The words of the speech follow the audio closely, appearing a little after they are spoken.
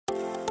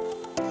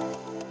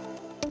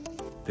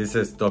This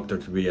is Dr.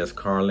 Tobias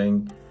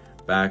Carling,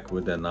 back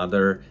with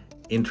another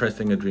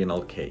interesting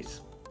adrenal case.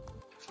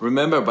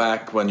 Remember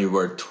back when you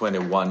were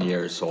 21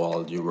 years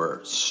old, you were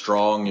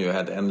strong, you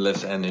had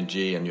endless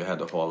energy, and you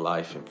had a whole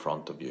life in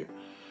front of you.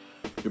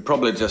 You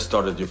probably just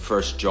started your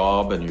first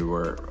job and you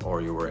were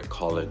in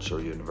college or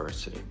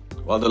university.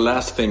 Well, the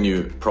last thing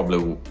you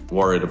probably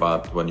worried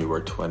about when you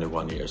were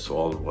 21 years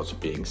old was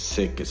being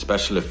sick,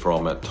 especially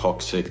from a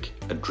toxic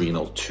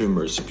adrenal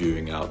tumor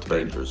spewing out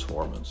dangerous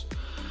hormones.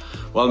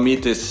 Well,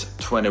 meet this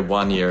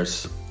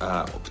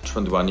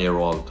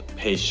 21-year-old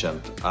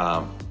patient.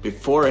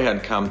 Before he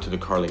had come to the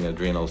Carling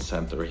Adrenal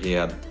Center, he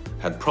had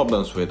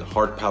problems with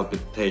heart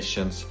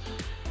palpitations,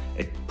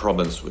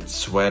 problems with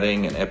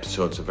sweating, and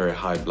episodes of very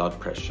high blood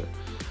pressure.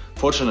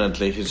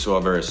 Fortunately, he saw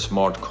a very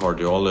smart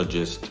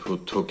cardiologist who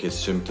took his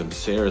symptoms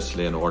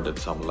seriously and ordered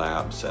some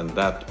labs, and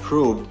that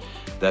proved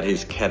that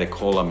his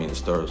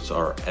catecholamines, those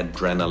are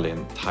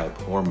adrenaline type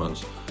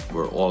hormones,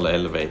 were all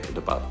elevated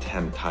about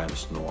 10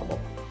 times normal.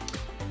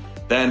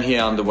 Then he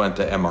underwent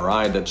an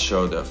MRI that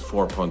showed a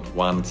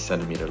 4.1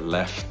 centimeter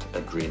left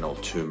adrenal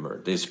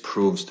tumor. This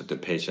proves that the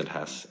patient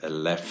has a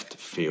left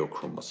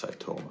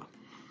pheochromocytoma.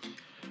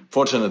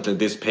 Fortunately,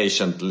 this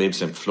patient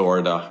lives in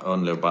Florida,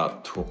 only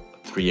about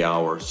 3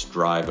 hours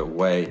drive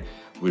away.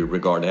 We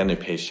regard any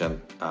patient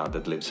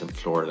that lives in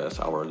Florida as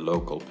our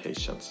local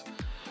patients.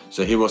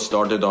 So he was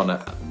started on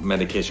a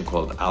medication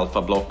called alpha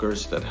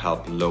blockers that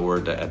help lower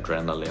the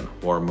adrenaline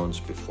hormones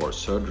before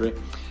surgery,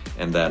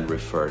 and then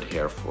referred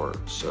here for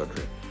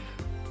surgery.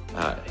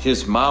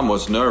 His mom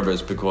was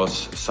nervous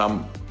because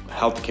some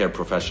healthcare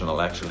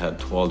professional actually had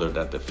told her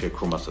that the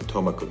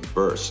pheochromocytoma could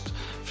burst.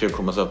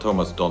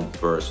 Pheochromocytomas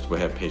don't burst. We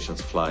have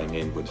patients flying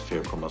in with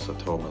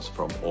pheochromocytomas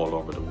from all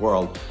over the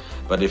world.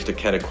 But if the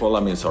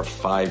catecholamines are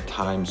 5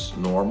 times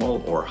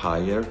normal or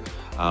higher,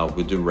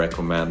 we do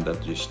recommend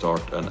that you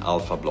start an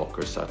alpha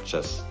blocker such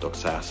as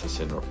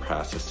doxazosin or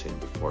prazosin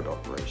before the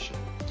operation.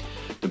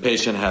 The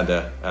patient had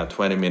a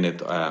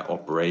 20-minute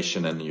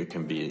operation, and you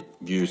can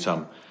view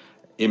some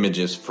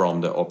images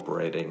from the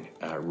operating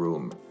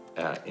room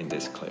in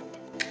this clip.